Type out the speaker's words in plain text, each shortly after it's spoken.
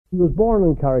He was born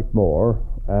in Carrickmore,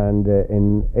 and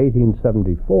in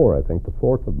 1874, I think, the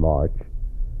 4th of March,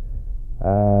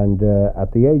 and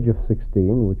at the age of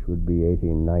 16, which would be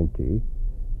 1890,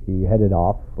 he headed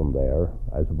off from there,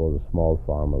 I suppose a small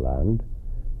farm of land,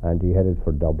 and he headed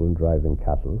for Dublin driving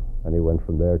cattle, and he went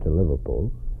from there to Liverpool.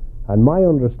 And my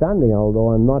understanding,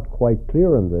 although I'm not quite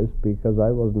clear on this, because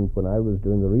when I was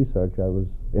doing the research, I was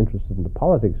interested in the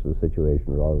politics of the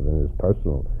situation rather than his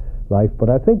personal life, but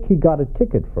I think he got a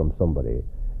ticket from somebody,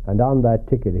 and on that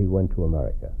ticket he went to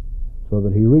America, so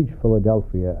that he reached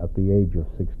Philadelphia at the age of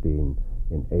 16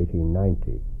 in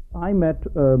 1890. I met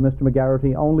Mr.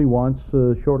 McGarrity only once,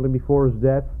 shortly before his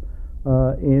death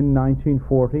in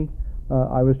 1940.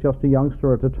 I was just a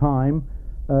youngster at the time,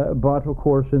 but of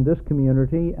course in this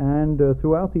community and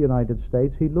throughout the United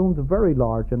States he loomed very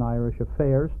large in Irish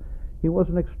affairs. He was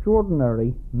an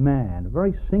extraordinary man, a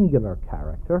very singular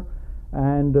character,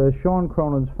 and Sean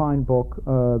Cronin's fine book,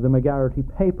 The McGarrity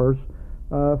Papers,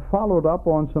 followed up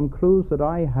on some clues that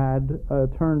I had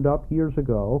turned up years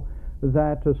ago,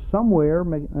 that somewhere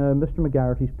Mr.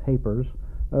 McGarrity's papers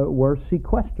were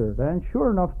sequestered, and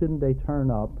sure enough didn't they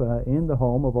turn up in the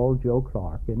home of old Joe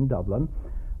Clark in Dublin,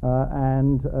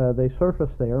 and they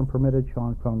surfaced there and permitted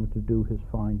Sean Cronin to do his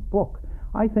fine book.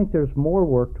 I think there's more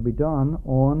work to be done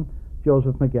on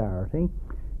Joseph McGarrity.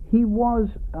 He was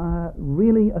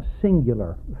really a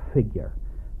singular figure.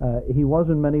 He was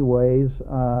in many ways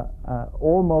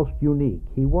almost unique.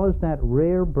 He was that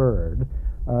rare bird,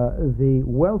 the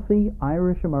wealthy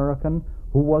Irish American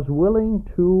who was willing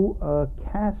to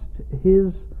cast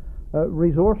his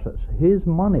resources, his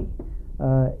money,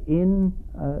 in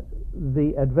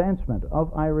the advancement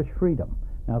of Irish freedom.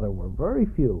 Now, there were very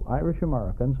few Irish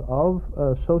Americans of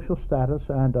social status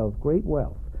and of great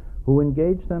wealth who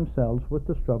engaged themselves with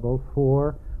the struggle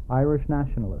for Irish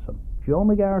nationalism. Joe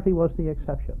McGarrity was the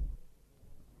exception.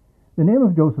 The name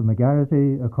of Joseph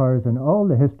McGarrity occurs in all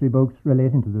the history books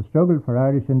relating to the struggle for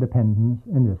Irish independence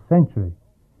in this century,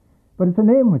 but it's a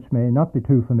name which may not be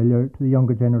too familiar to the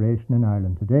younger generation in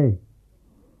Ireland today.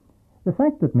 The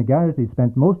fact that McGarrity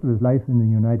spent most of his life in the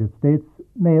United States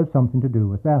may have something to do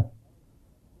with that.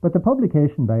 But the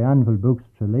publication by Anvil Books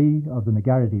Tralee of the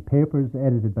McGarrity Papers,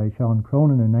 edited by Sean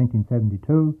Cronin in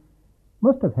 1972,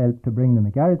 must have helped to bring the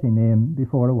McGarrity name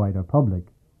before a wider public.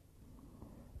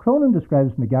 Cronin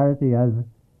describes McGarrity as,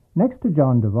 next to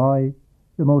John Devoy,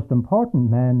 the most important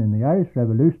man in the Irish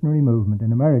revolutionary movement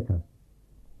in America.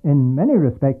 In many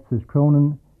respects, says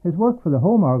Cronin, his work for the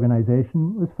Home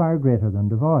Organisation was far greater than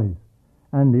Devoy's,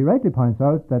 and he rightly points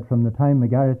out that from the time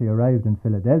McGarrity arrived in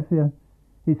Philadelphia,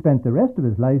 he spent the rest of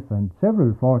his life and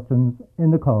several fortunes in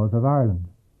the cause of Ireland.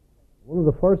 One of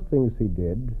the first things he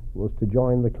did was to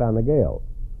join the Clan na Gael.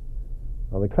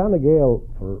 Now, the Clan na Gael,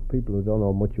 for people who don't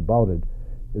know much about it,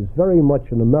 is very much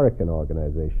an American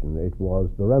organization. It was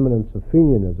the remnants of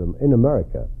Fenianism in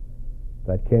America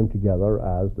that came together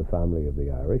as the family of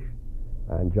the Irish,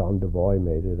 and John Devoy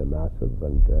made it a massive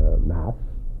and mass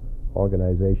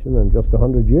organization, and just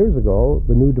 100 years ago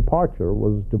the new departure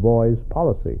was Devoy's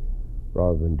policy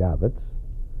rather than Davitt's,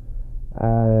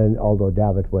 and although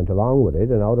Davitt went along with it,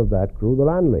 and out of that grew the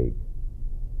Land League.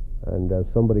 And as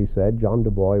somebody said, John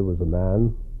Devoy was a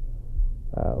man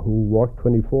who worked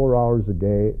 24 hours a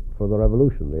day for the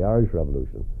revolution, the Irish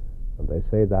Revolution. And they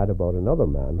say that about another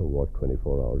man who worked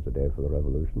 24 hours a day for the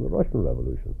revolution, the Russian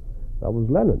Revolution. That was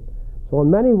Lenin. So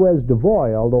in many ways,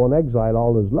 Devoy, although in exile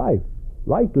all his life,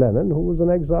 like Lenin, who was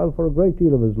in exile for a great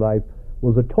deal of his life,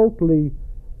 was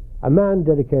a man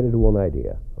dedicated to one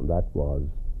idea, and that was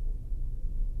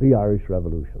the Irish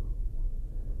Revolution.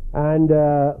 And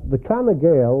the Clan na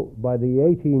Gael, by the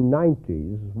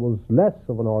 1890s, was less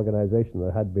of an organization than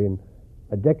it had been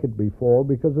a decade before,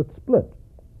 because it split,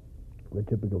 the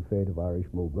typical fate of Irish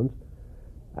movements.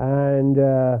 And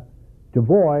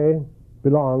Devoy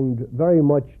belonged very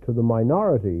much to the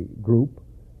minority group,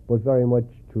 but very much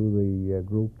to the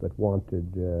group that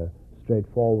wanted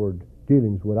straightforward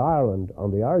dealings with Ireland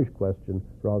on the Irish question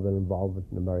rather than involvement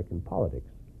in American politics.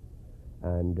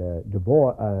 And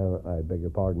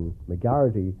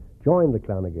McGarrity joined the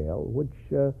Clan na Gael, which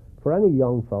for any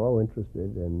young fellow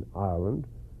interested in Ireland,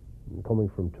 coming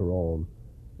from Tyrone,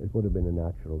 it would have been a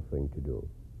natural thing to do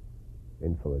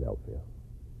in Philadelphia.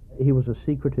 He was a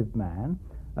secretive man.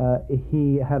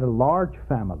 He had a large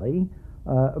family,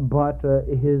 but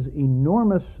his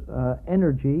enormous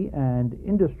energy and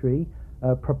industry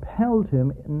propelled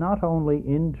him not only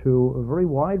into a very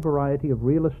wide variety of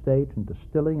real estate and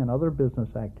distilling and other business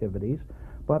activities,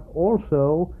 but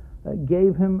also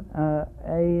gave him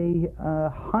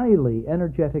a highly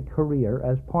energetic career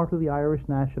as part of the Irish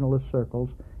nationalist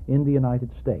circles in the United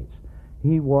States.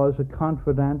 He was a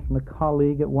confidant and a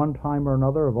colleague at one time or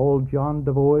another of old John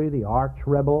Devoy, the arch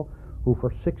rebel, who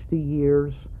for 60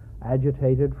 years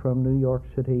agitated from New York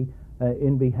City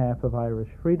in behalf of Irish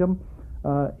freedom.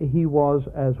 He was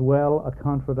as well a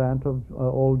confidant of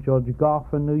old Judge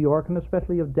Gough in New York, and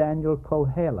especially of Daniel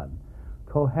Cohalan.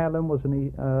 Cohalan was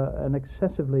an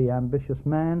excessively ambitious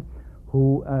man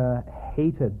who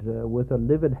hated, with a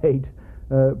livid hate,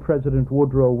 President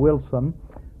Woodrow Wilson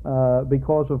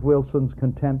because of Wilson's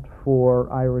contempt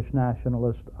for Irish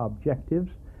nationalist objectives.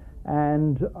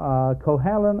 And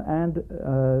Cohalan and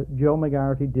Joe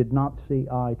McGarrity did not see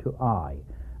eye to eye,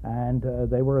 and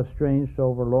they were estranged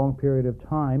over a long period of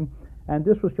time. And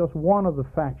this was just one of the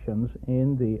factions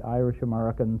in the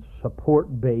Irish-American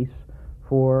support base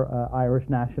for Irish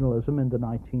nationalism in the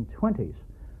 1920s.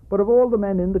 But of all the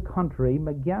men in the country,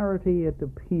 McGarrity, it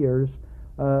appears,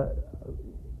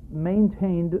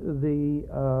 maintained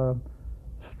the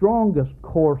strongest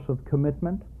course of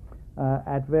commitment.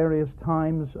 At various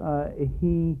times,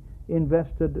 he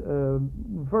invested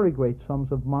very great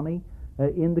sums of money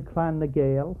in the Clan na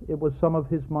Gael. It was some of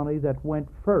his money that went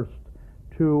first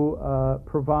to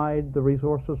provide the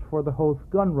resources for the Howth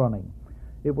gun running.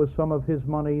 It was some of his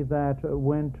money that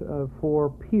went for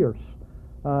Pierce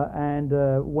and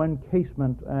when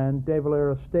Casement and De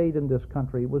Valera stayed in this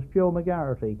country. It was Joe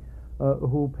McGarrity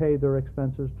who paid their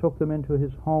expenses, took them into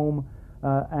his home,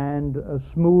 and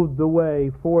smoothed the way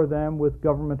for them with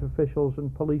government officials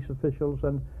and police officials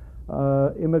and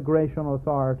immigration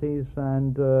authorities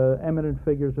and eminent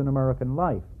figures in American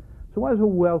life. So as a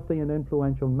wealthy and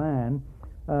influential man,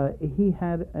 he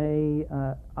had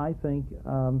I think,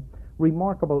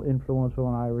 remarkable influence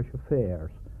on Irish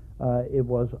affairs. It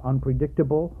was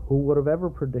unpredictable. Who would have ever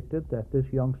predicted that this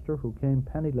youngster who came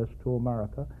penniless to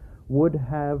America would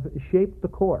have shaped the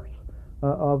course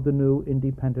of the new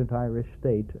independent Irish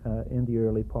state in the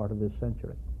early part of this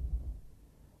century.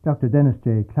 Dr. Dennis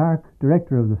J. Clarke,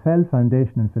 director of the Fell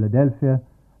Foundation in Philadelphia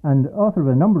and author of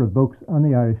a number of books on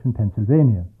the Irish in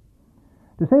Pennsylvania.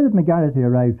 To say that McGarrity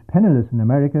arrived penniless in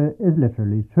America is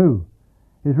literally true.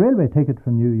 His railway ticket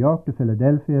from New York to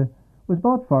Philadelphia was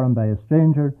bought for him by a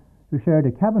stranger who shared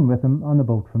a cabin with him on the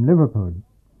boat from Liverpool.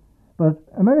 But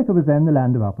America was then the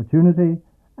land of opportunity,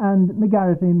 and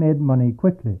McGarrity made money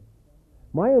quickly.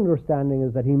 My understanding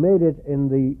is that he made it in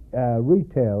the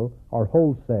retail or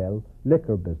wholesale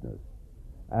liquor business.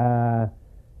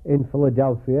 In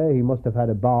Philadelphia, he must have had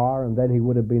a bar, and then he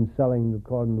would have been selling,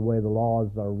 according to the way the laws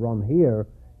are run here,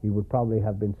 he would probably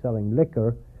have been selling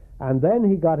liquor. And then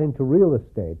he got into real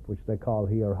estate, which they call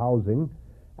here housing.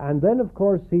 And then, of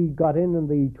course, he got in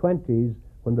the 20s,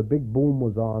 when the big boom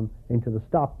was on, into the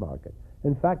stock market.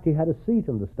 In fact, he had a seat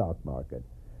in the stock market.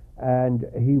 And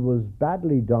he was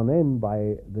badly done in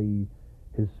by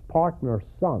his partner's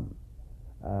son,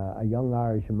 a young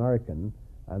Irish-American,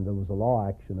 and there was a law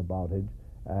action about it,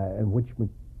 in which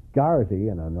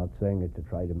McGarrity, and I'm not saying it to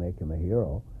try to make him a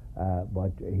hero,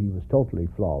 but he was totally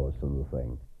flawless in the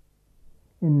thing.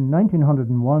 In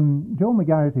 1901, Joe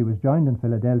McGarrity was joined in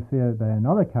Philadelphia by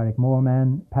another Carrickmore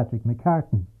man, Patrick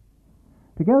McCartan.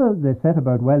 Together they set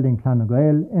about welding Clan na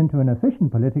Gael into an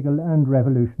efficient political and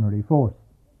revolutionary force.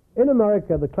 In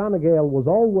America, the Clan na Gael was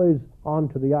always on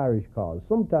to the Irish cause,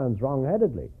 sometimes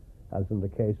wrong-headedly, as in the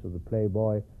case of the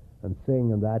Playboy and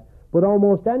Sing and that, but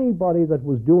almost anybody that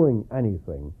was doing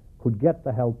anything could get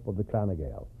the help of the Clan na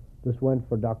Gael. This went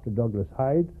for Dr. Douglas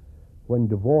Hyde, when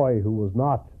Devoy, who was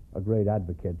not a great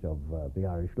advocate of the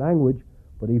Irish language,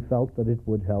 but he felt that it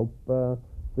would help the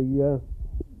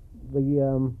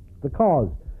cause.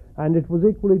 And it was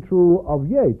equally true of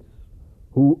Yeats,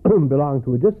 who belonged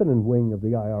to a dissident wing of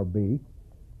the IRB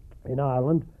in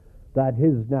Ireland, that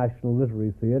his National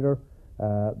Literary Theatre,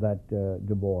 that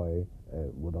Devoy,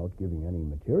 without giving any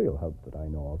material help that I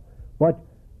know of, but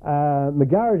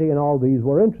McGarrity and all these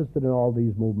were interested in all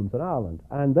these movements in Ireland.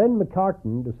 And then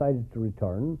McCartan decided to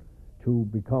return to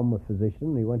become a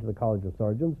physician. He went to the College of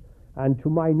Surgeons, and to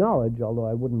my knowledge, although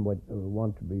I wouldn't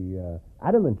want to be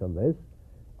adamant on this,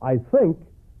 I think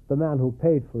the man who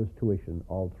paid for his tuition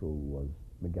all through was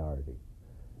McGarrity.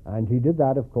 And he did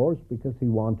that, of course, because he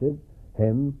wanted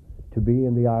him to be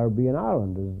in the IRB in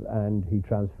Ireland, and he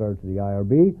transferred to the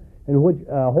IRB, in which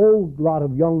a whole lot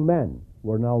of young men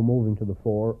were now moving to the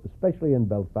fore, especially in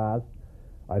Belfast.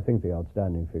 I think the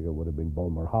outstanding figure would have been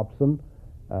Bulmer Hobson,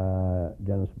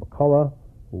 Dennis McCullough,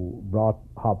 who brought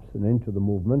Hobson into the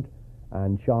movement,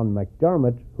 and Sean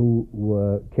McDermott, who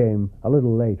came a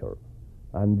little later.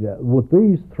 And with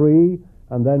these three,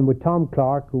 and then with Tom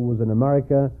Clark, who was in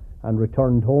America and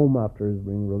returned home after his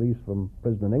being released from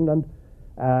prison in England,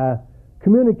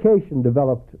 communication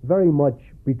developed very much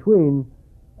between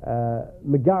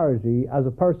McGarrity as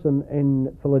a person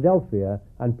in Philadelphia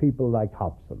and people like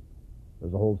Hobson.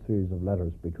 There's a whole series of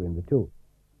letters between the two.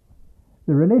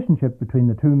 The relationship between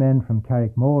the two men from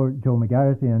Carrickmore, Joe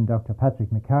McGarrity and Dr. Patrick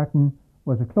McCartan,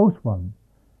 was a close one,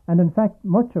 and in fact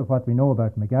much of what we know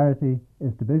about McGarrity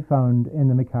is to be found in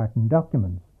the McCartan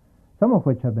documents, some of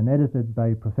which have been edited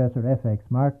by Professor F.X.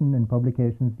 Martin in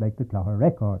publications like the Clogher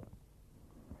Record.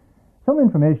 Some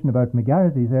information about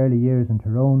McGarrity's early years in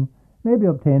Tyrone may be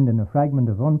obtained in a fragment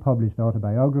of unpublished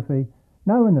autobiography,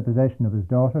 now in the possession of his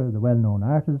daughter, the well-known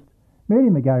artist, Mary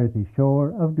McGarrity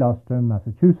Shore of Gloucester,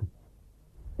 Massachusetts.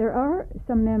 There are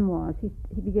some memoirs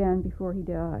he began before he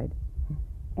died,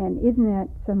 and in that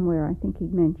somewhere I think he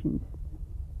mentions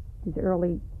his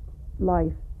early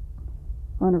life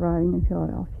on arriving in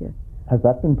Philadelphia. Has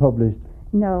that been published?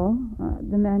 No,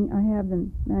 I have the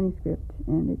manuscript,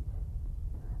 and it's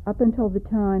up until the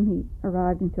time he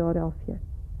arrived in Philadelphia.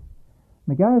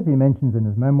 McGarrity mentions in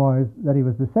his memoirs that he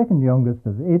was the second youngest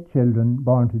of 8 children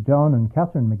born to John and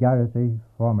Catherine McGarrity,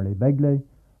 formerly Begley,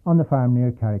 on the farm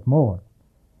near Carrickmore.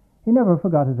 He never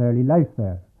forgot his early life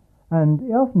there, and he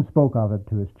often spoke of it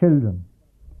to his children.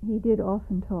 He did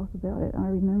often talk about it. I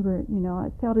remember it,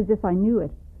 I felt as if I knew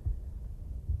it.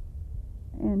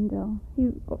 And he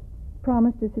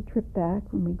promised us a trip back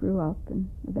when we grew up, and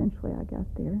eventually I got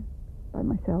there by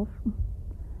myself.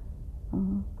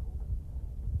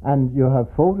 And you have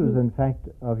photos, in fact,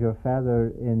 of your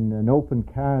father in an open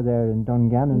car there in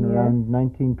Dungannon. Yes. Around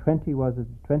 1920, was it?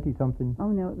 20-something? Oh,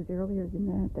 no, it was earlier than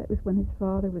that. That was when his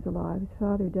father was alive. His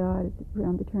father died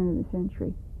around the turn of the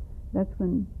century. That's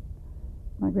when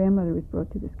my grandmother was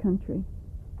brought to this country.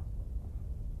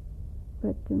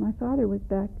 But my father was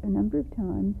back a number of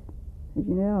times, as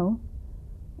you know,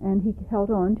 and he held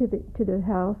on to the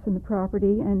house and the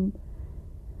property, and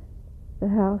the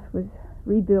house was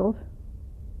rebuilt.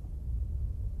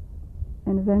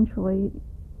 And eventually,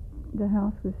 the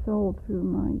house was sold through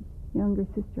my younger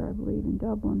sister, I believe, in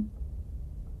Dublin.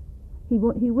 He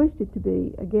wished it to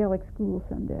be a Gaelic school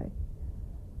someday.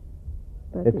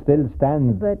 But it still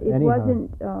stands. But it anyhow.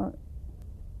 wasn't.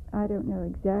 I don't know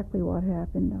exactly what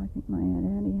happened. I think my Aunt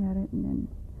Annie had it, and then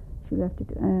she left it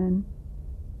to Anne.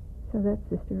 So that's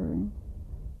the story.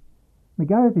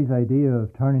 McGarrity's idea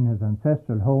of turning his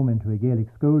ancestral home into a Gaelic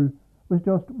school was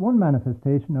just one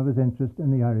manifestation of his interest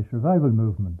in the Irish revival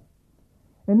movement.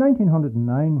 In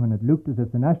 1909, when it looked as if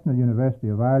the National University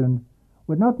of Ireland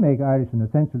would not make Irish an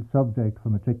essential subject for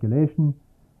matriculation,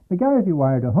 McGarrity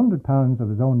wired £100 of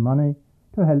his own money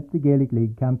to help the Gaelic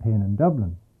League campaign in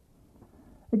Dublin.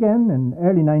 Again, in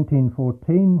early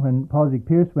 1914, when Padraig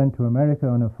Pearse went to America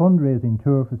on a fundraising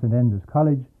tour for St Enda's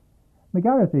College,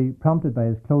 McGarrity, prompted by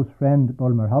his close friend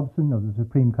Bulmer Hobson of the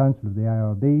Supreme Council of the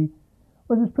IRB,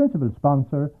 was his principal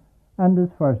sponsor and his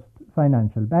first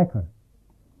financial backer.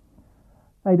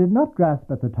 I did not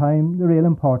grasp at the time the real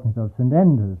importance of St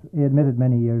Enda's, he admitted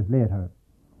many years later.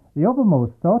 The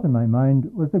uppermost thought in my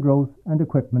mind was the growth and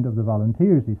equipment of the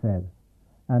volunteers, he said,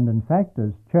 and in fact,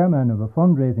 as chairman of a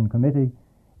fundraising committee,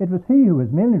 it was he who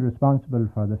was mainly responsible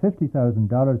for the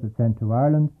 $50,000 it sent to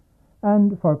Ireland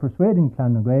and for persuading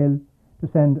Clan na Gael to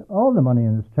send all the money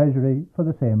in its treasury for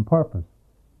the same purpose.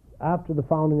 After the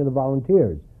founding of the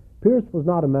Volunteers, Pearse was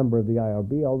not a member of the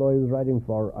IRB, although he was writing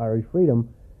for Irish Freedom,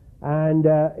 and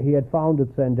he had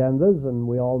founded St Enda's, and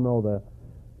we all know the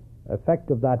effect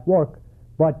of that work.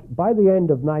 But by the end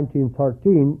of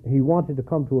 1913, he wanted to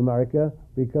come to America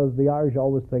because the Irish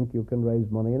always think you can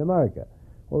raise money in America.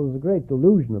 Well, there's a great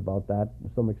delusion about that to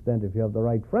some extent. If you have the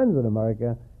right friends in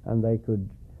America, and they could,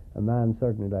 a man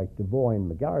certainly like Devoy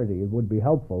and McGarrity, it would be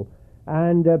helpful.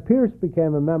 And Pearse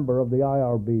became a member of the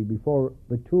IRB before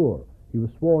the tour. He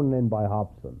was sworn in by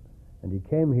Hobson, and he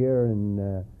came here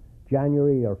in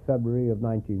January or February of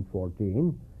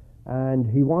 1914, and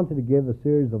he wanted to give a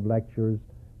series of lectures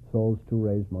so as to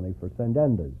raise money for St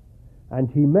Enda's.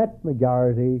 And he met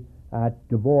McGarrity at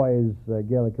Devoy's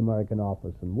Gaelic American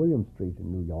office in William Street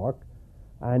in New York,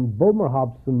 and Bulmer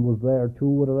Hobson was there too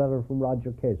with a letter from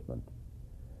Roger Casement.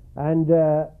 And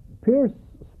Pearse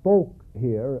spoke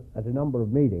here at a number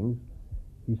of meetings.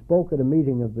 He spoke at a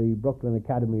meeting of the Brooklyn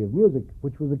Academy of Music,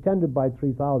 which was attended by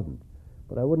 3,000.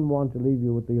 But I wouldn't want to leave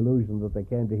you with the illusion that they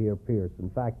came to hear Pearse. In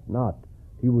fact, not.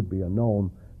 He would be unknown.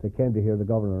 They came to hear the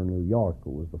governor of New York,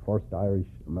 who was the first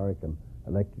Irish-American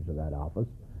elected to that office.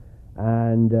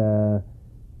 And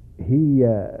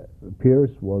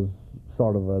Pearse was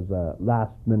sort of as a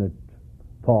last-minute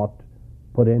thought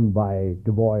put in by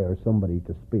Devoy or somebody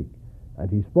to speak. And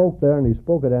he spoke there, and he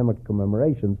spoke at Emmett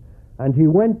commemorations, and he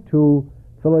went to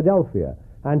Philadelphia,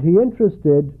 and he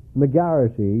interested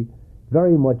McGarrity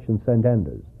very much in St.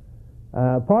 Enda's.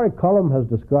 Pádraig Colum has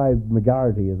described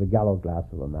McGarrity as a gallows-glass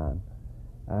of a man.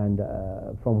 And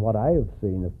from what I have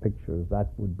seen of pictures, that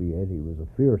would be it. He was a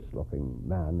fierce-looking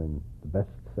man in the best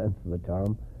sense of the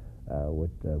term,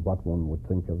 with what one would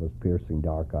think of as piercing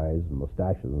dark eyes and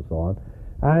moustaches and so on.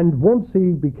 And once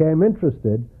he became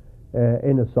interested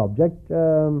in a subject,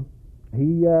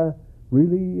 he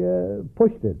really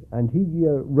pushed it. And he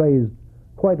raised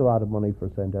quite a lot of money for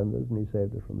St. Enda's, and he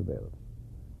saved it from the bailiffs.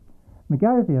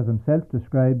 McGarrity has himself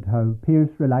described how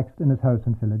Pearse relaxed in his house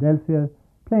in Philadelphia,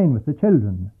 playing with the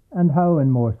children, and how in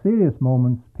more serious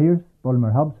moments Pearse,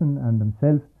 Bulmer Hobson and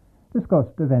himself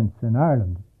discussed events in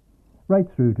Ireland, right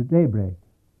through to daybreak.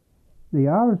 The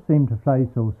hours seemed to fly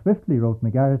so swiftly, wrote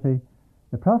McGarrity.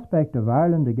 The prospect of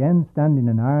Ireland again standing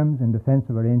in arms in defence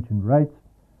of her ancient rights,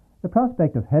 the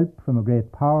prospect of help from a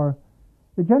great power,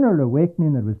 the general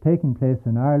awakening that was taking place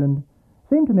in Ireland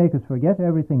seemed to make us forget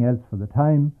everything else for the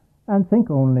time and think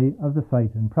only of the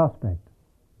fight in prospect.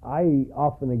 I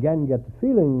often again get the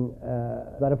feeling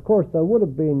that, of course, there would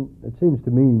have been, it seems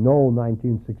to me, no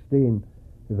 1916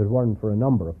 if it weren't for a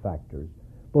number of factors.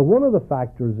 But one of the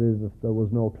factors is if there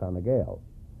was no Clanna Gael,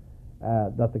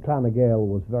 that the Clanna Gael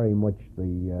was very much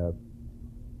the,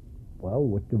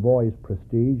 with Devoy's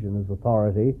prestige and his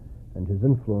authority and his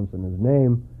influence and his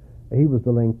name, he was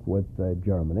the link with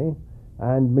Germany.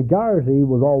 And McGarrity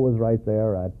was always right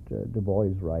there at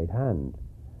Devoy's right hand.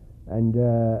 And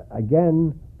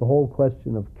again, the whole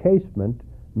question of casement,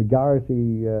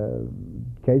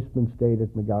 casement stayed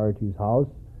at McGarrity's house,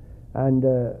 and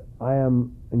I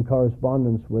am in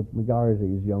correspondence with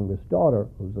McGarrity's youngest daughter,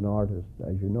 who's an artist,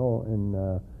 as you know,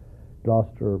 in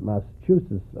Gloucester,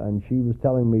 Massachusetts, and she was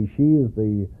telling me she is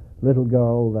the little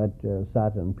girl that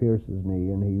sat on Pearse's knee,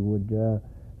 and he would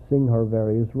sing her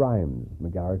various rhymes.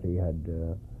 McGarrity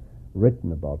had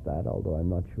written about that, although I'm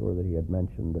not sure that he had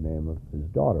mentioned the name of his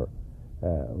daughter,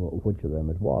 which of them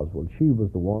it was. Well, she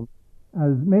was the one.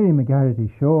 As Mary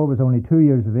McGarrity Shaw was only 2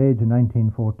 years of age in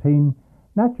 1914,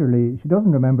 naturally she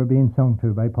doesn't remember being sung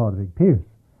to by Pádraig Pearse.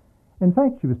 In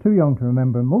fact, she was too young to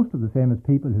remember most of the famous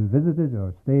people who visited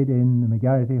or stayed in the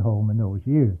McGarrity home in those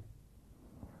years.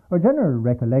 Her general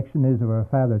recollection is of her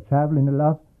father travelling a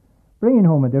lot, bringing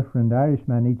home a different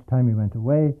Irishman each time he went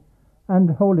away, and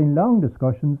holding long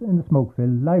discussions in the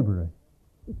smoke-filled library.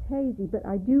 It's hazy, but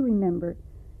I do remember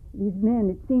these men.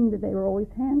 It seemed that they were always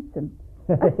handsome.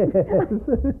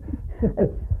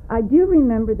 I do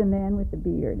remember the man with the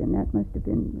beard, and that must have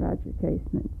been Roger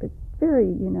Casement, but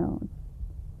very,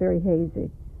 very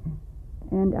hazy.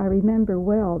 And I remember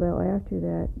well, though, after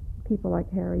that, people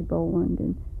like Harry Boland,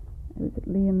 and was it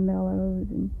Liam Mellows,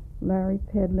 and Larry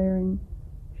Pedler, and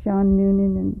Sean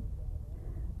Noonan, and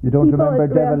you don't remember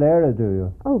De Valera, do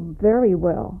you? Oh, very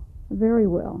well, very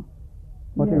well.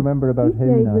 What do you remember about him He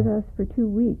stayed now? with us for 2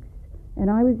 weeks, and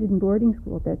I was in boarding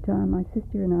school at that time. My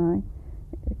sister and I,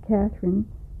 Catherine,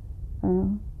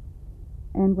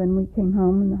 and when we came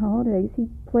home in the holidays, he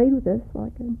played with us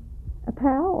like a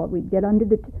pal. We'd get under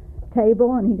the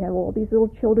table, and he'd have all these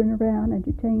little children around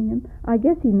entertaining him. I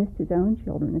guess he missed his own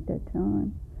children at that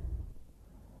time.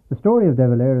 The story of De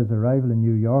Valera's arrival in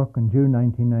New York in June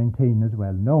 1919 is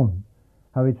well known.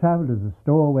 How he travelled as a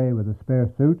stowaway with a spare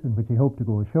suit in which he hoped to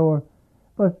go ashore,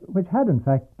 but which had in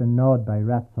fact been gnawed by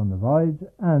rats on the voyage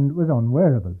and was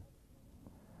unwearable.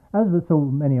 As with so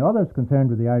many others concerned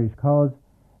with the Irish cause,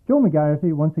 Joe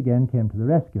McGarrity once again came to the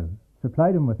rescue,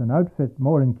 supplied him with an outfit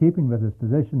more in keeping with his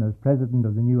position as President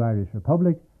of the new Irish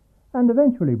Republic, and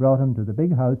eventually brought him to the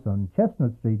big house on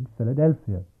Chestnut Street,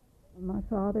 Philadelphia. My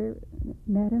father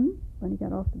met him when he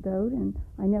got off the boat, and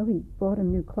I know he bought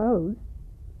him new clothes.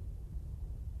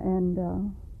 And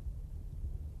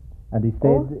he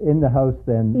stayed in the house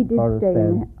then? He did stay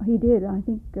in. He did. I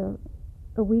think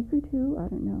a week or two. I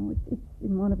don't know. It's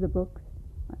in one of the books.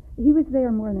 He was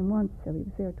there more than once, so he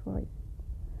was there twice.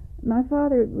 My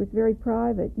father was very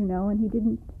private, and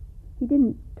he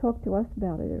didn't talk to us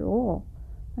about it at all.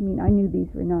 I mean, I knew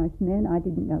these were nice men. I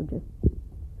didn't know just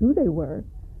who they were.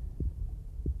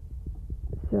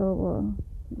 So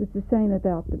it was the same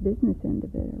about the business end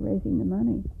of it, raising the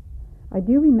money. I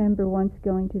do remember once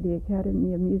going to the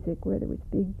Academy of Music where there was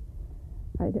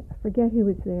I forget who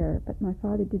was there, but my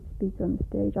father did speak on the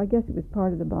stage. I guess it was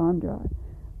part of the bond drive.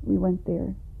 We went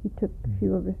there. He took a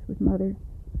few of us with Mother.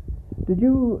 Did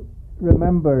you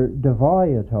remember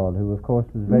Devoy at all, who of course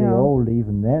was very old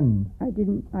even then? I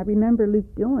didn't. I remember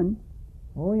Luke Dillon.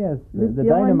 Oh yes, the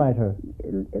Dillon, dynamiter.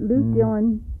 Luke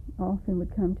Dillon often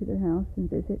would come to the house and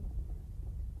visit,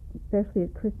 especially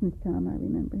at Christmas time. I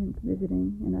remember him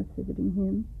visiting and us visiting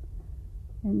him.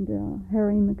 And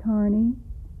Harry McCarney,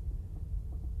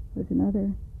 was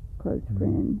another close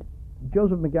friend.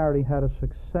 Joseph McGarrity had a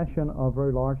succession of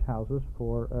very large houses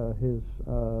for his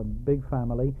big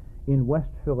family in West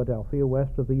Philadelphia,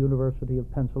 west of the University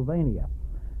of Pennsylvania.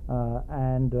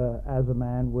 And as a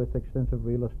man with extensive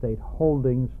real estate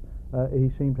holdings,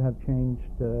 he seemed to have changed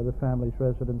the family's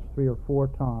residence 3 or 4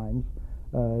 times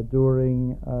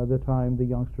during the time the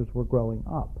youngsters were growing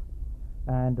up.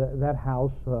 And that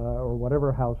house, or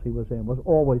whatever house he was in, was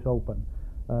always open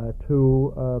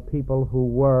to people who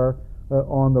were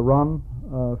on the run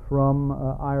from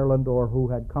Ireland or who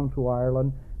had come to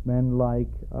Ireland, men like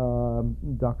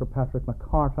Dr. Patrick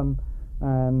McCartan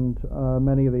and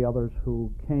many of the others who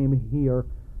came here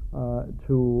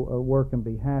to work on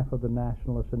behalf of the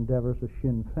nationalist endeavors of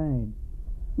Sinn Féin.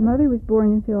 Mother was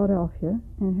born in Philadelphia,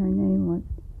 and her name was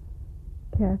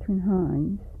Catherine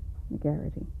Hines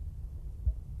McGarrity,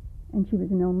 and she was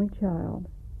an only child.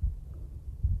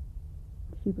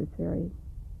 She was very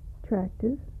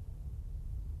attractive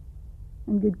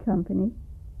and good company,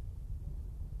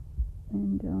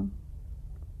 and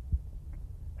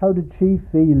How did she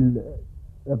feel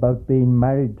about being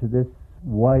married to this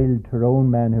wild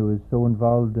Tyrone man who was so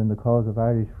involved in the cause of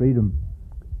Irish freedom?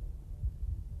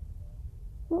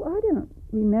 well, I don't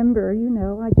remember,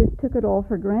 I just took it all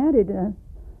for granted.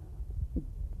 It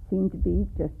seemed to be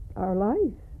just our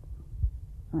life.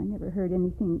 I never heard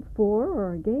anything for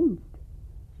or against.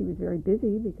 She was very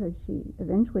busy because she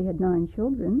eventually had 9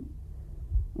 children,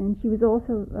 and she was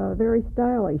also very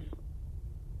stylish.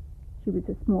 She was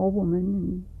a small woman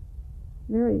and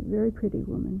very, very pretty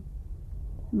woman.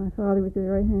 My father was a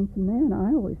very handsome man,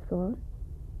 I always thought.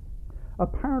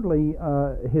 Apparently,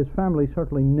 his family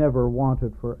certainly never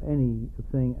wanted for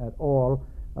anything at all.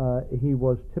 He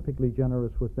was typically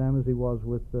generous with them as he was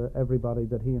with everybody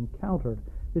that he encountered.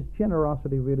 His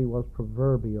generosity really was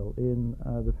proverbial in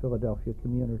the Philadelphia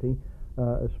community,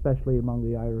 especially among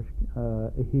the Irish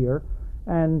here.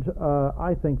 And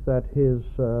I think that his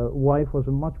wife was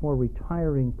a much more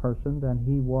retiring person than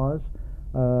he was,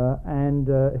 and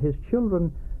his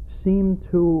children seem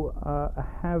to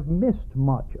have missed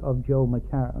much of Joe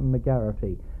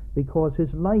McGarrity because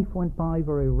his life went by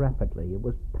very rapidly. It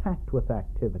was packed with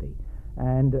activity,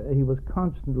 and he was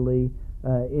constantly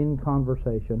in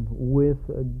conversation with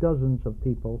dozens of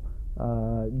people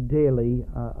daily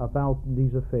about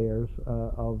these affairs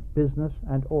of business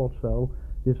and also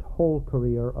this whole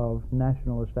career of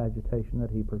nationalist agitation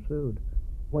that he pursued.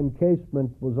 When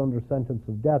Casement was under sentence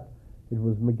of death, it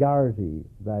was McGarrity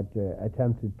that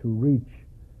attempted to reach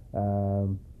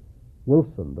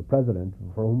Wilson, the president,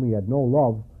 for whom he had no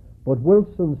love, but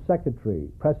Wilson's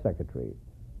press secretary,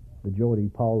 the Jody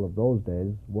Powell of those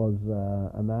days, was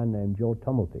a man named Joe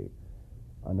Tumulty,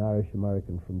 an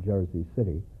Irish-American from Jersey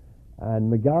City.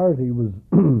 And McGarrity was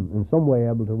in some way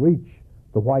able to reach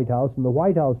the White House, and the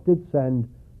White House did send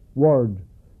word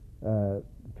in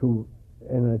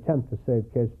an attempt to save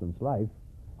Casement's life,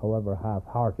 however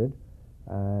half-hearted,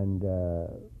 and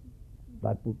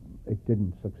it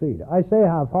didn't succeed. I say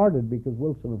half-hearted because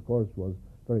Wilson, of course, was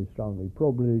very strongly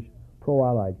pro-British,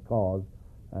 pro-Allied cause,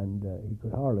 and he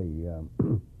could hardly,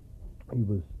 he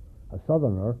was a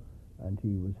Southerner, and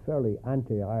he was fairly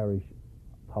anti-Irish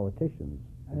politicians.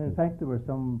 And in fact, there were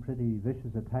some pretty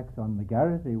vicious attacks on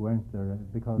McGarrity, weren't there?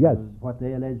 Because Yes. what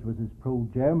they alleged was his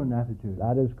pro-German attitude.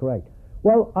 That is correct.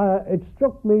 Well, it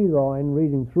struck me, though, in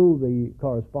reading through the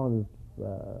correspondence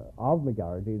of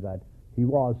McGarrity that he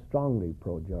was strongly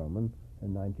pro-German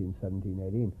in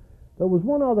 1917-18. There was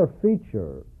one other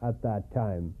feature at that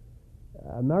time.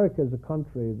 America is a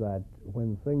country that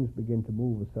when things begin to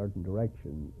move a certain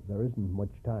direction, there isn't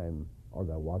much time, or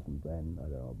there wasn't then, I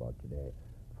don't know about today,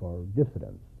 for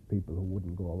dissidents, people who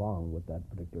wouldn't go along with that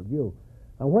particular view.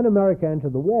 And when America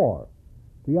entered the war,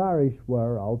 the Irish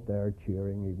were out there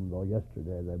cheering, even though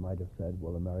yesterday they might have said,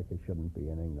 well, America shouldn't be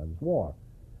in England's war.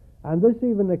 And this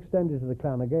even extended to the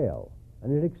Clan Gael,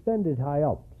 and it extended high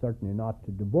up, certainly not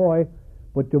to Du Bois,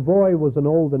 but Du Bois was an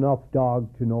old enough dog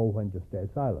to know when to stay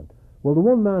silent. Well, the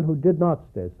one man who did not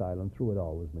stay silent through it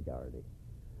all was McGarrity.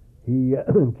 He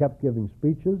kept giving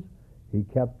speeches. He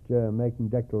kept making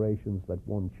declarations that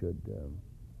one should,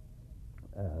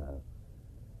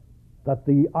 that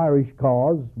the Irish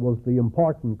cause was the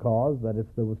important cause, that if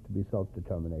there was to be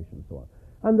self-determination and so on.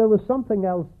 And there was something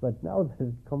else that now that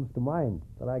it comes to mind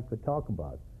that I could talk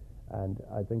about, and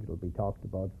I think it'll be talked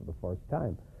about for the first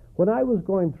time. When I was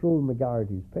going through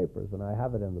McGarrity's papers, and I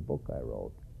have it in the book I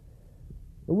wrote,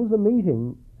 there was a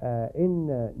meeting in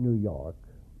New York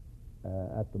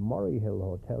at the Murray Hill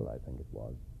Hotel, I think it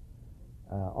was,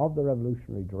 of the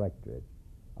Revolutionary Directorate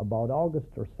about August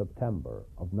or September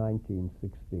of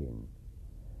 1916.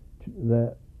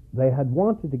 they had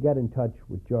wanted to get in touch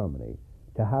with Germany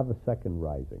to have a second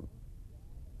rising.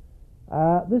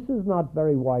 This is not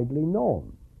very widely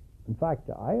known. In fact,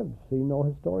 I have seen no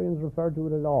historians refer to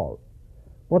it at all.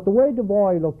 But the way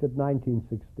Devoy looked at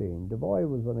 1916, Devoy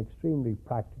was an extremely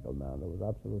practical man. There was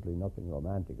absolutely nothing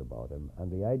romantic about him,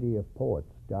 and the idea of poets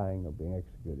dying or being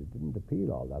executed didn't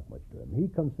appeal all that much to him. He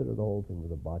considered the whole thing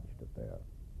was a botched affair.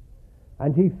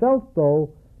 And he felt,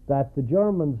 though, that the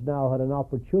Germans now had an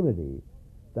opportunity,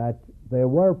 that there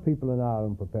were people in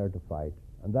Ireland prepared to fight,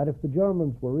 and that if the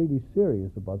Germans were really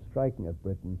serious about striking at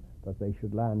Britain, that they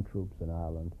should land troops in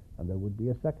Ireland, and there would be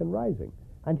a second rising.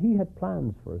 And he had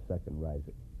plans for a second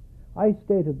rising. I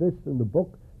stated this in the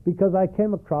book because I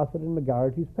came across it in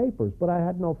McGarrity's papers, but I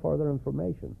had no further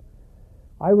information.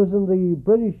 I was in the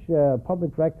British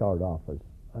Public Record Office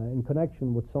in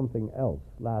connection with something else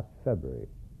last February,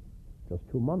 just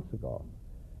 2 months ago.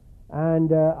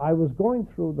 And I was going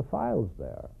through the files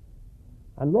there.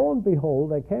 And lo and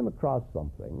behold, I came across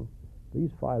something.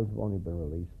 These files have only been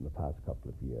released in the past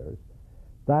couple of years,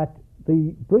 that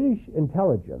the British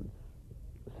intelligence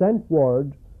sent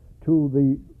word to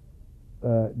the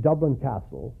Dublin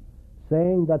Castle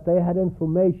saying that they had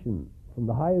information from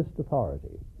the highest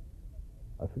authority,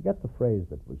 I forget the phrase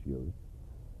that was used,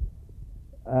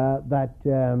 that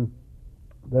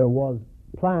there was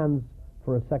plans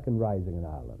for a second rising in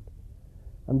Ireland.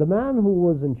 And the man who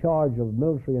was in charge of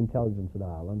military intelligence in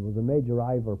Ireland was a Major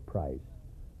Ivor Price,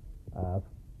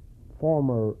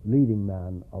 former leading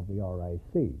man of the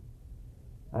RIC.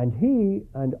 And he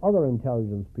and other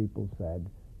intelligence people said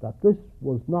that this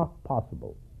was not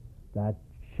possible, that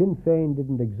Sinn Féin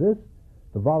didn't exist,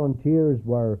 the volunteers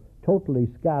were totally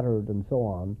scattered and so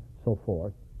on, so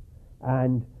forth,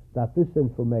 and that this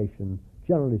information,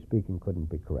 generally speaking, couldn't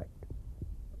be correct.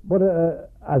 But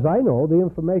as I know, the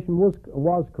information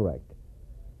was correct.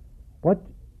 But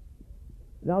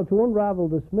now, to unravel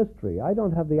this mystery, I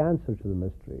don't have the answer to the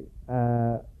mystery.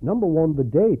 Number one, the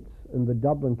dates in the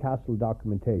Dublin Castle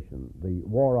documentation, the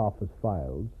War Office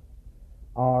files,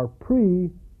 are pre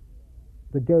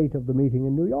the date of the meeting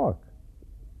in New York.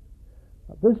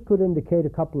 This could indicate a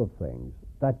couple of things.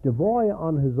 That Devoy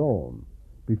on his own,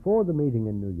 before the meeting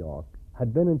in New York,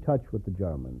 had been in touch with the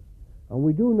Germans. And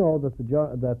we do know that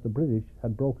the British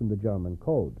had broken the German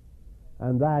code.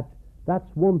 And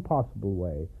that's one possible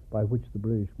way by which the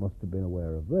British must have been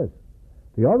aware of this.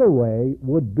 The other way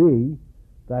would be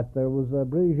that there was a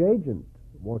British agent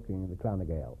working in the Clan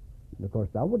Gael. And of course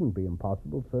that wouldn't be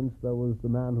impossible, since there was the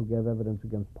man who gave evidence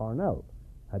against Parnell,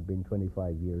 had been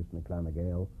 25 years in the Clan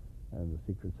Gael and the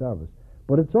Secret Service.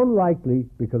 But it's unlikely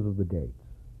because of the dates.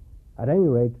 At any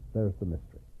rate, there's the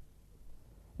mystery.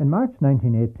 In March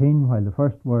 1918, while the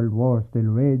First World War still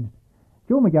raged,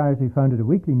 Joe McGarrity founded a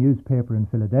weekly newspaper in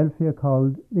Philadelphia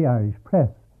called The Irish Press,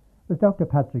 with Dr.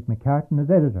 Patrick McCartan as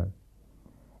editor.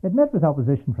 It met with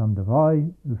opposition from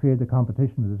Devoy, who feared the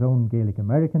competition with his own Gaelic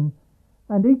American,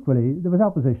 and equally there was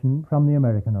opposition from the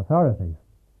American authorities.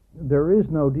 There is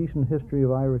no decent history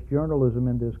of Irish journalism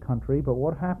in this country, but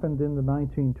what happened in the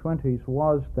 1920s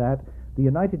was that the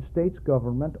United States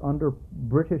government, under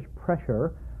British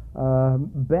pressure,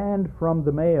 banned from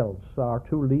the mails our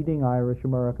two leading Irish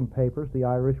American papers, the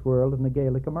Irish World and the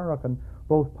Gaelic American,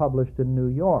 both published in New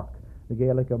York. The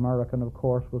Gaelic American, of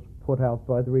course, was put out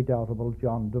by the redoubtable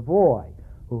John Devoy,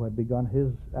 who had begun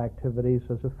his activities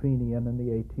as a Fenian in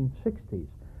the 1860s.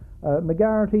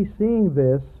 McGarrity, seeing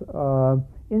this,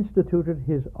 instituted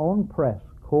his own press,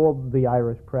 called the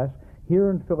Irish Press, here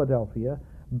in Philadelphia,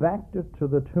 backed it to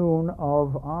the tune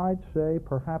of, I'd say,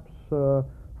 perhaps £4,000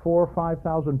 or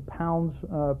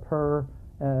 £5,000 per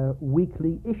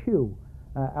weekly issue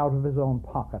out of his own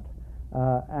pocket,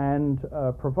 and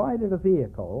provided a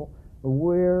vehicle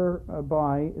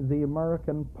whereby the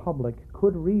American public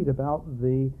could read about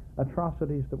the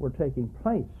atrocities that were taking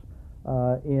place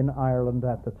in Ireland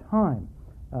at the time.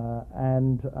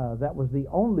 And that was the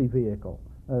only vehicle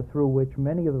through which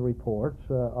many of the reports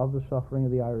of the suffering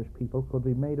of the Irish people could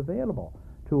be made available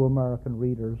to American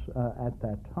readers at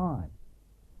that time.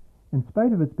 In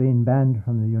spite of its being banned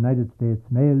from the United States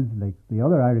mails like the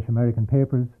other Irish American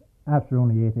papers after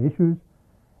only 8 issues,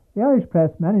 the Irish Press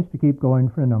managed to keep going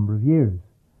for a number of years,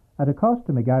 at a cost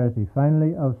to McGarrity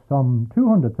finally of some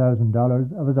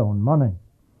 $200,000 of his own money.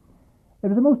 It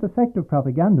was a most effective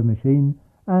propaganda machine,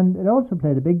 and it also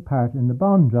played a big part in the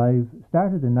bond drive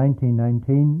started in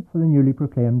 1919 for the newly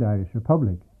proclaimed Irish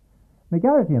Republic.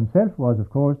 McGarrity himself was, of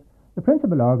course, the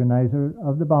principal organiser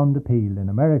of the bond appeal in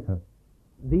America.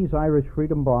 These Irish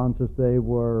Freedom Bonds, as they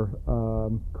were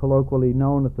colloquially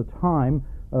known at the time,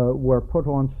 were put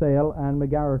on sale, and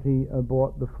McGarrity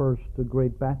bought the first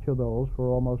great batch of those for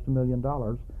almost $1 million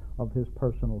of his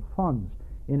personal funds.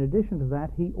 In addition to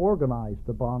that, he organized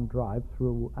the bond drive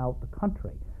throughout the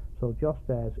country. So just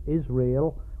as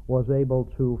Israel was able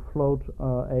to float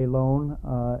a loan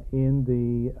in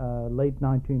the late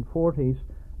 1940s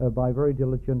by very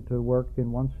diligent work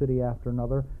in one city after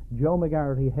another, Joe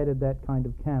McGarrity headed that kind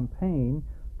of campaign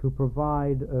to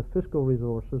provide fiscal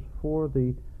resources for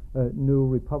the new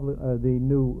republic, the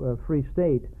new free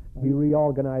state. He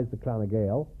reorganized the Clan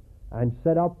Gael and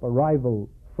set up a rival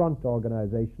front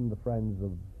organization, the Friends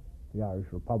of the Irish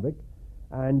Republic,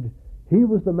 and he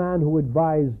was the man who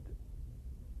advised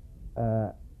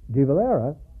De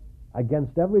Valera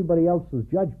against everybody else's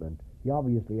judgment. He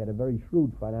obviously had a very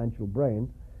shrewd financial brain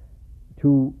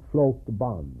to float the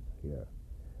bonds here.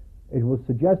 It was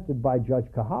suggested by Judge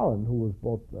Cahalan, who was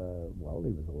both, well,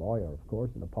 he was a lawyer, of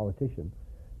course, and a politician,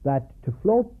 that to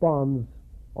float bonds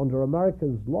under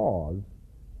America's laws,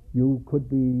 you could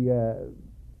be,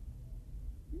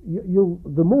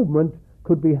 the movement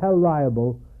could be held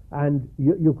liable, and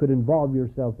you could involve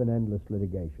yourself in endless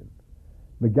litigation.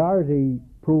 McGarrity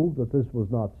proved that this was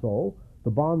not so.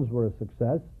 The bonds were a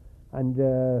success, and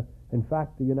in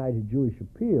fact, the United Jewish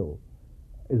Appeal,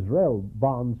 Israel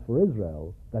bonds for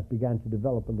Israel, that began to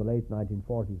develop in the late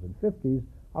 1940s and 50s,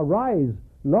 arise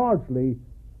largely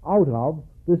out of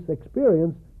this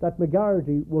experience that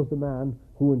McGarrity was the man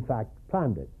who in fact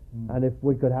planned it. And if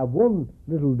we could have one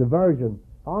little diversion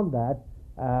on that,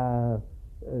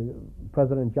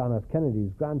 President John F.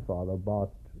 Kennedy's grandfather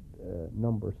bought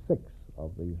number 6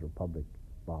 of these Republic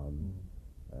bonds,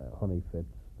 Honey Fitz,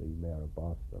 the mayor of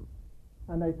Boston.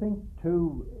 And I think,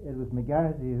 too, it was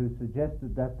McGarrity who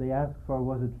suggested that they asked for,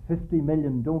 was it 50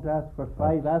 million? Don't ask for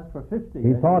 5, ask for 50.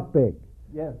 He thought big.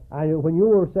 Yes. And when you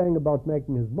were saying about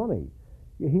making his money,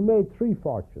 he made 3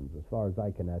 fortunes, as far as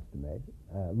I can estimate,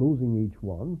 losing each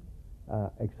one,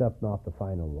 except not the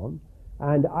final one.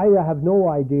 And I have no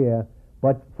idea,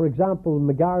 but, for example,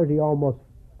 McGarrity almost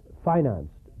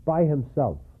financed by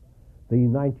himself the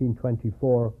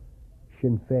 1924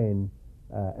 Sinn Féin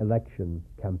election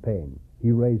campaign. He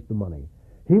raised the money.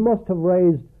 He must have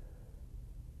raised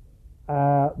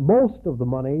most of the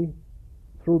money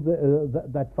through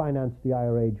that financed the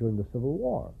IRA during the Civil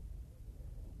War.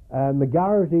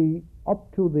 McGarrity,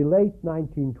 up to the late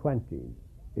 1920s,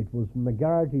 it was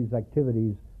McGarrity's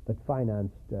activities that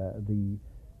financed the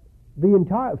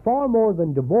entire, far more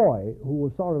than Du Bois, who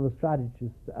was sort of a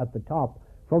strategist at the top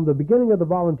from the beginning of the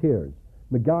Volunteers.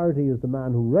 McGarrity is the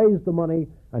man who raised the money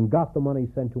and got the money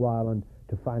sent to Ireland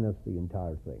to finance the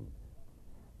entire thing.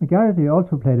 McGarrity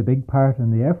also played a big part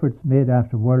in the efforts made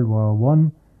after World War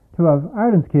I to have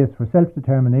Ireland's case for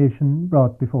self-determination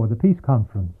brought before the Peace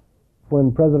Conference.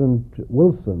 When President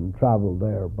Wilson traveled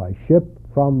there by ship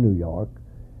from New York,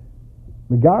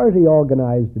 McGarrity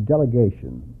organized a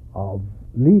delegation of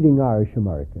leading Irish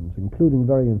Americans, including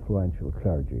very influential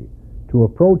clergy, to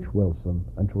approach Wilson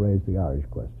and to raise the Irish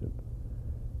question.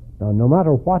 Now, no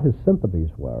matter what his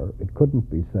sympathies were, it couldn't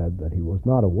be said that he was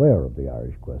not aware of the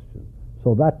Irish question.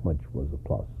 So that much was a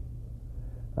plus.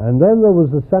 And then there was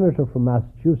a senator from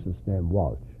Massachusetts named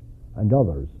Walsh and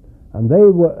others. And they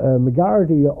were,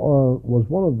 McGarrity was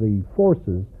one of the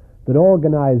forces that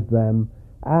organized them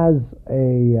as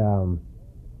a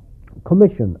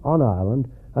commission on Ireland,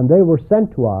 and they were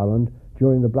sent to Ireland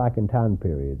during the Black and Tan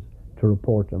periods to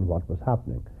report on what was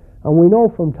happening. And we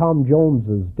know from Tom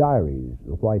Jones's diaries,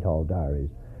 the Whitehall diaries,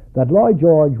 that Lloyd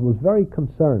George was very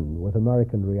concerned with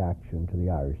American reaction to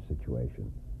the Irish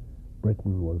situation.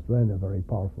 Britain was then a very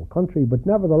powerful country, but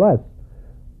nevertheless,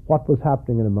 what was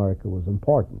happening in America was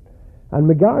important. And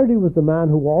McGarrity was the man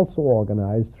who also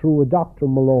organized, through a Dr.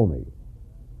 Maloney,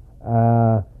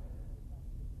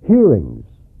 hearings,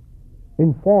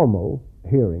 informal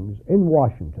hearings in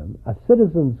Washington, a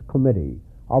citizens committee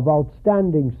of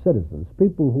outstanding citizens,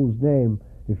 people whose name,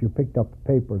 if you picked up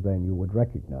the paper then, you would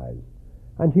recognize.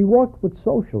 And he worked with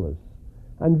socialists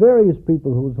and various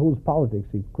people whose politics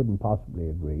he couldn't possibly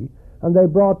agree, and they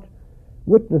brought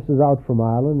witnesses out from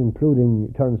Ireland,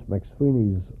 including Terence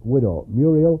McSweeney's widow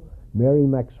Muriel, Mary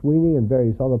McSweeney, and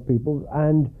various other people,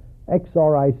 and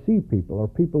ex-RIC people, or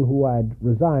people who had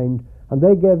resigned, and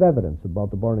they gave evidence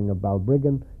about the burning of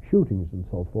Balbriggan, shootings and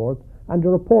so forth, and a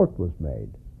report was made.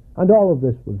 And all of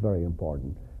this was very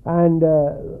important. And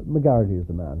McGarrity is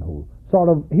the man who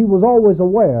he was always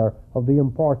aware of the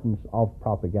importance of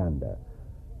propaganda,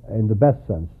 in the best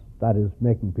sense, that is,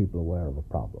 making people aware of a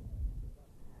problem.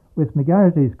 With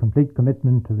McGarrity's complete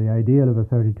commitment to the ideal of a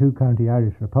 32-county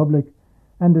Irish Republic,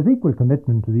 and his equal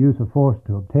commitment to the use of force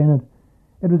to obtain it,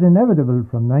 it was inevitable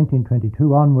from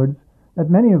 1922 onwards that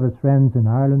many of his friends in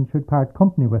Ireland should part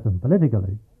company with him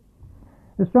politically.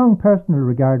 His strong personal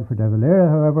regard for De Valera,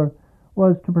 however,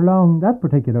 was to prolong that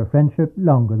particular friendship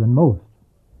longer than most.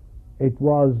 It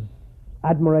was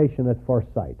admiration at first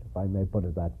sight, if I may put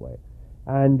it that way.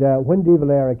 And when De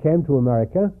Valera came to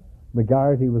America,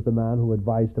 McGarrity was the man who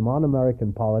advised him on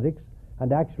American politics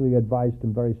and actually advised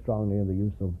him very strongly in the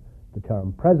use of the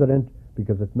term president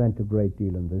because it meant a great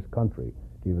deal in this country.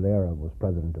 De Valera was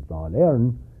president of Dáil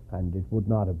Éireann, and it would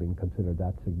not have been considered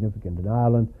that significant in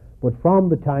Ireland. But from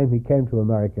the time he came to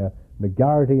America,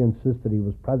 McGarrity insisted he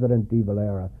was President De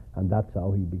Valera, and that's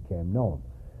how he became known.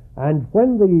 And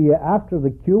when after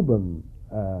the Cuban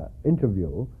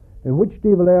interview, in which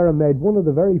De Valera made one of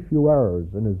the very few errors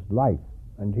in his life,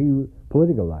 and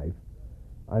political life,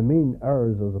 I mean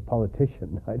errors as a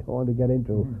politician. I don't want to get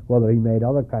into whether he made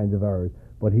other kinds of errors,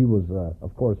 but he was,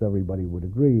 of course, everybody would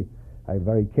agree, a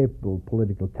very capable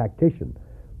political tactician.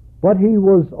 But he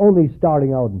was only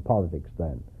starting out in politics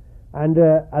then. And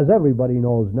as everybody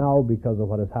knows now, because of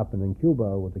what has happened in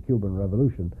Cuba with the Cuban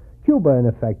Revolution, Cuba, in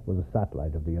effect, was a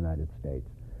satellite of the United States.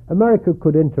 America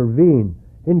could intervene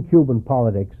in Cuban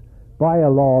politics by a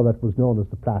law that was known as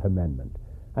the Platt Amendment.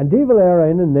 And De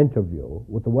Valera, in an interview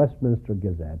with the Westminster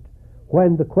Gazette,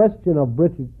 when the question of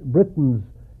Britain's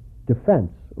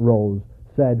defense rose,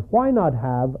 said, why not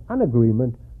have an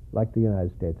agreement like the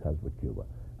United States has with Cuba?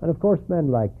 And of course,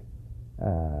 men like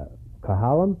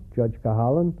Cahalan, Judge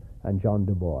Cahalan, and John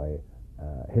Du Bois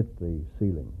hit the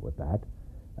ceiling with that.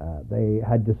 They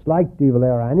had disliked De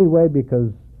Valera anyway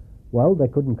because, well, they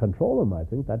couldn't control him, I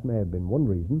think. That may have been one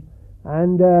reason.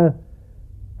 And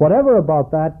whatever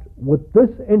about that, with this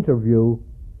interview,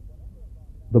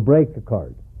 the break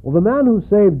occurred. Well, the man who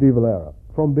saved De Valera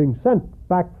from being sent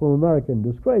back from America in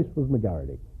disgrace was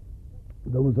McGarrity.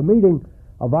 There was a meeting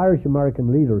of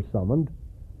Irish-American leaders summoned.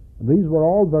 These were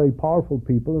all very powerful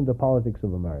people in the politics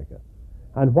of America.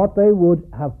 And what they would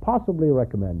have possibly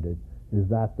recommended is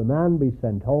that the man be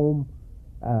sent home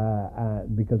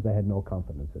because they had no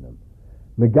confidence in him.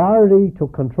 McGarrity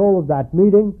took control of that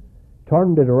meeting,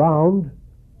 turned it around,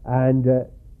 and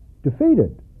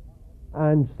defeated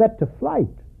and set to flight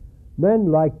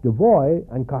men like Du Bois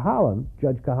and Cahalan,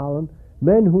 Judge Cahalan,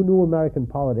 men who knew American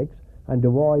politics and Du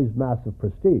Bois' massive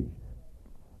prestige.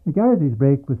 McGarrity's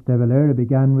break with De Valera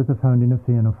began with the founding of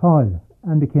Fianna Fáil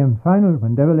and became final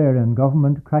when De Valera and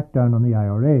government cracked down on the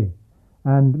IRA.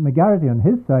 And McGarrity on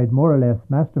his side more or less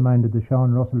masterminded the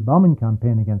Sean Russell bombing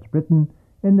campaign against Britain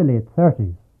in the late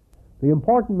 30s. The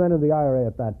important men of the IRA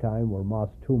at that time were Moss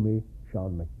Toomey,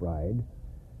 Sean McBride,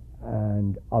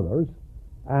 and others.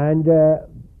 And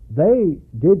they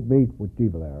did meet with De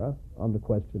Valera on the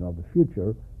question of the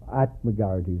future at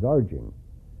McGarrity's urging.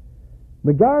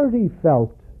 McGarrity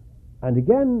felt, and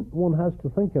again one has to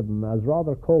think of him as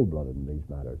rather cold-blooded in these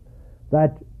matters,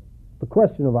 that the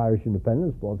question of Irish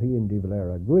independence, both he and De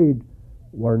Valera agreed,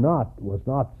 was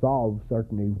not solved,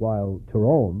 certainly while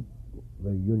Tyrone,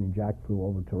 the Union Jack flew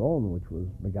over Tyrone, which was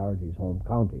McGarrity's home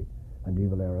county, and De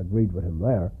Valera agreed with him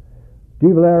there. De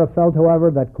Valera felt,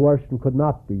 however, that coercion could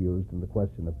not be used in the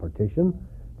question of partition,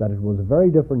 that it was a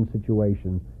very different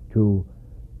situation to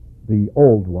the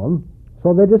old one,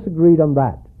 so they disagreed on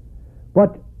that.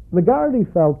 But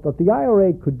McGarrity felt that the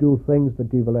IRA could do things that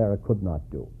De Valera could not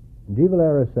do. And De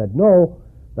Valera said no,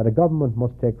 that a government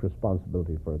must take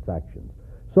responsibility for its actions.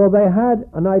 So they had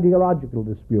an ideological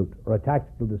dispute or a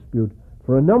tactical dispute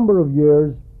for a number of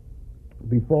years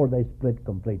before they split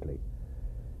completely.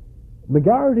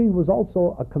 McGarrity was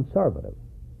also a conservative,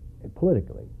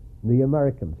 politically, in the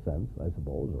American sense, I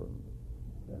suppose, or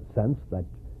sense that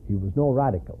he was no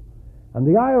radical. And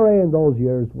the IRA in those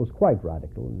years was quite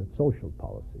radical in its social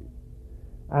policies.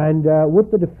 And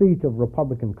with the defeat of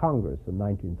Republican Congress in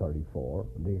 1934,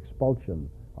 the expulsion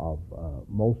of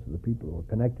most of the people who were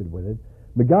connected with it,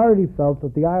 McGarrity felt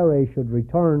that the IRA should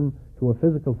return to a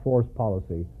physical force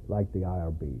policy like the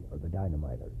IRB, or the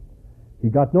dynamiters. He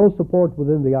got no support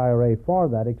within the IRA for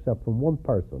that except from one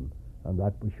person, and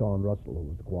that was Sean Russell, who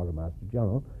was the Quartermaster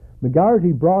General.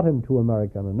 McGarrity brought him to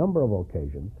America on a number of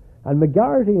occasions, and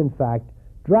McGarrity, in fact,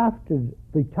 drafted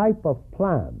the type of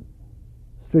plan,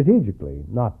 strategically,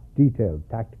 not detailed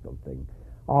tactical thing,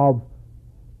 of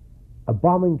a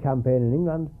bombing campaign in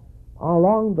England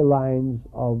along the lines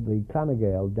of the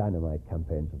Clanagale dynamite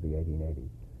campaigns of the 1880s,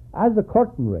 as a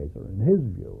curtain raiser, in his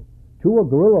view, to a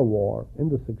guerrilla war in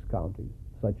the six counties,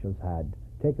 such as had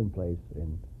taken place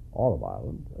in all of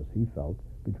Ireland, as he felt,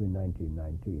 between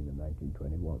 1919 and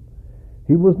 1921.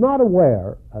 He was not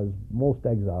aware, as most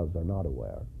exiles are not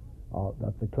aware,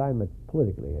 that the climate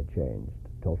politically had changed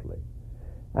totally.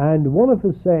 And one of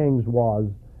his sayings was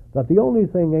that the only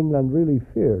thing England really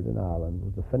feared in Ireland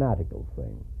was the fanatical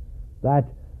thing. That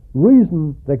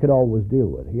reason they could always deal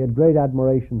with. He had great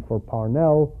admiration for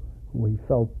Parnell, who he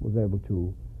felt was able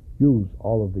to use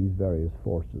all of these various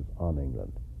forces on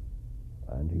England.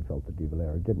 And he felt that De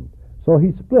Valera didn't. So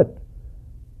he split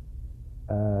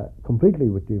completely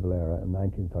with De Valera in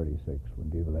 1936 when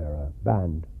De Valera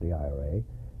banned the IRA.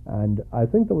 And I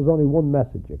think there was only one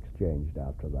message exchanged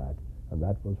after that, and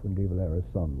that was when De Valera's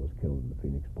son was killed in the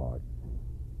Phoenix Park.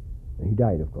 And he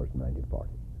died, of course, in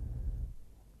 1940.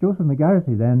 Joseph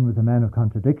McGarrity then was a man of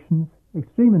contradictions,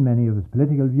 extreme in many of his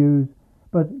political views,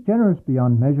 but generous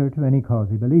beyond measure to any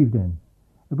cause he believed in.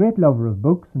 A great lover of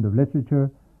books and of literature,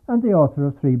 and the author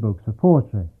of 3 books of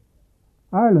poetry.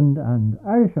 Ireland and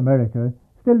Irish America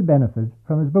still benefit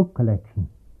from his book collection.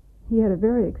 He had a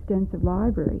very extensive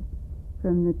library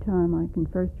from the time I can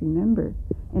first remember,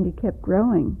 and it kept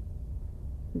growing.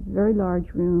 It was a very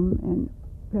large room, and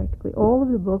practically all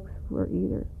of the books were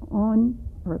either on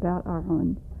or about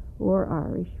Ireland or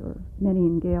Irish, or many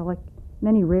in Gaelic,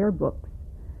 many rare books.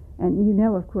 And you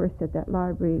know, of course, that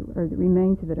library, or the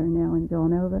remains of it, are now in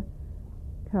Villanova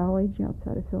College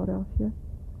outside of Philadelphia.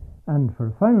 And for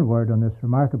a final word on this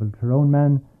remarkable Tyrone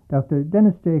man, Dr.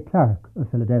 Dennis J. Clark of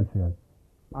Philadelphia.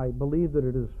 I believe that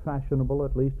it is fashionable,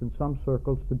 at least in some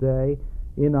circles today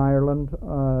in Ireland,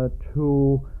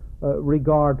 to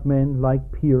regard men like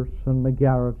Pearse and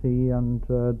McGarrity and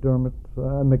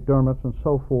McDermott and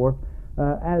so forth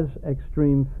as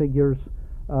extreme figures.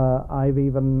 I've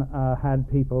even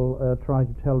had people try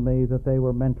to tell me that they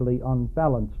were mentally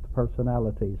unbalanced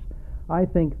personalities. I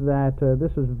think that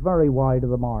this is very wide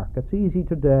of the mark. It's easy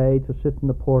today to sit in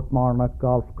the Portmarnock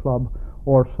Golf Club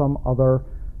or some other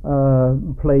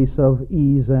place of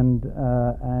ease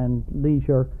and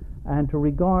leisure, and to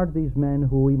regard these men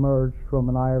who emerged from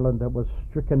an Ireland that was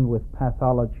stricken with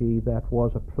pathology, that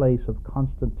was a place of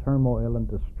constant turmoil and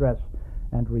distress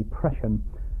and repression,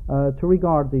 to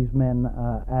regard these men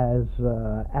as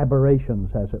aberrations,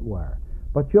 as it were.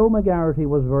 But Joe McGarrity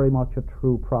was very much a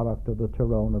true product of the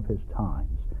Tyrone of his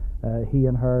times. He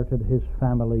inherited his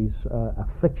family's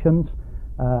afflictions,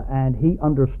 and he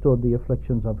understood the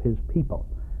afflictions of his people.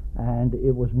 And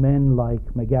it was men like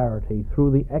McGarrity,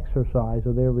 through the exercise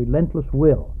of their relentless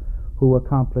will, who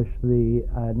accomplished the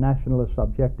nationalist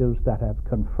objectives that have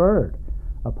conferred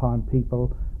upon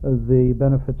people the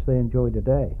benefits they enjoy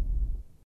today.